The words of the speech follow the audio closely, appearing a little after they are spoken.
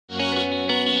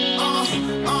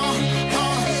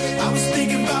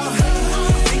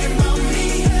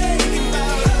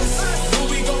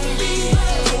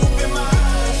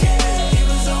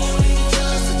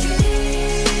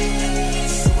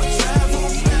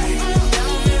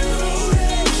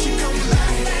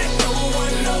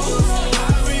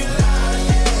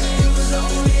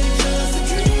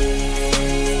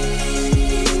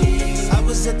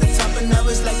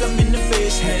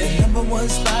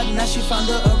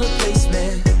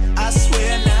replacement. I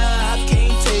swear now I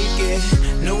can't take it,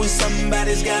 knowing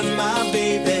somebody's got my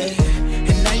baby.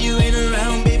 And now you ain't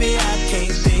around, baby, I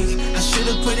can't think. I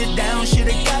should've put it down,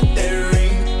 should've got that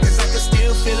ring, cause I can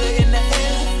still feel it in the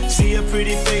air. See a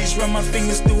pretty face, run my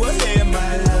fingers through her hair.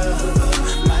 My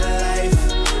love, my life,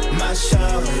 my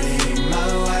shawty, my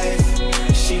wife.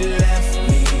 She left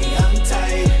me, I'm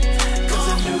tight, cause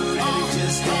I knew that it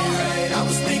just ain't right. I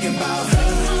was thinking about her,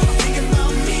 thinking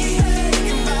about me,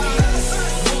 thinking about us,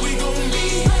 what we gon' be,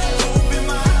 hope in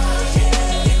my eyes.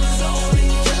 Yeah, it was only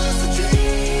just a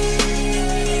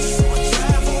dream. So I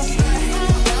traveled back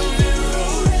down that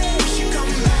road, wish you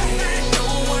come back, no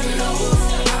one knows.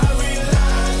 I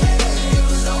realized that it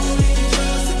was only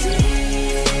just a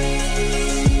dream.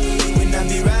 When I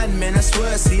be riding, man, I swear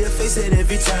I see her face at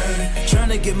every turn.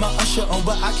 Tryna get my usher on,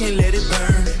 but I can't let it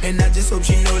burn. And I just hope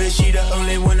she know that she the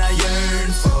only one I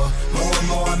yearn for. More and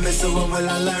more I miss her, what will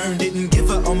I learn? Didn't give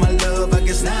her all my love, I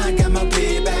guess now I got my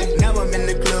payback. Now I'm in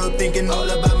the club thinking all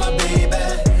about my baby.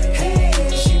 Hey,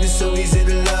 she was so easy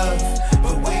to love,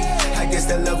 but wait, I guess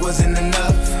that love wasn't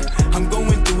enough. I'm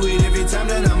going through it every time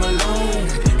that I'm alone,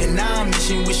 and now I'm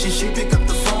wishing she'd pick up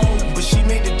the phone. But she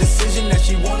made the decision that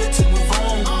she wanted to move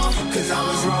on, cause I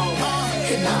was wrong.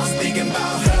 And I was thinking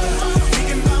about her,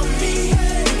 thinking about me,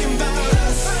 thinking about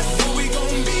us, what we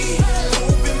gon' be,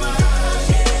 hope in my eyes.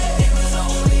 Yeah, it was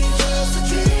only just a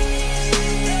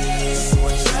dream. So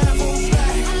I traveled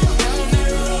back down that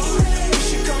road,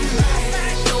 wish you come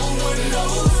back, no one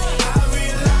knows. I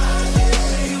realized,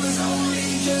 yeah, it was only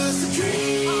just a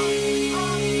dream.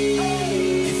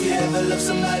 If you ever love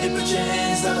somebody, put your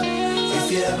hands up. If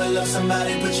you ever love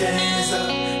somebody, put your hands up.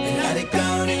 And now they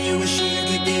gone and you wish you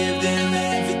could give them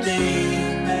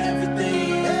everything,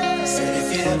 everything. Said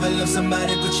if you ever love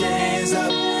somebody, put your hands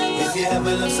up. If you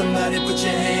ever love somebody, put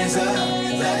your hands up.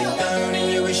 Now they gone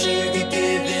and you wish you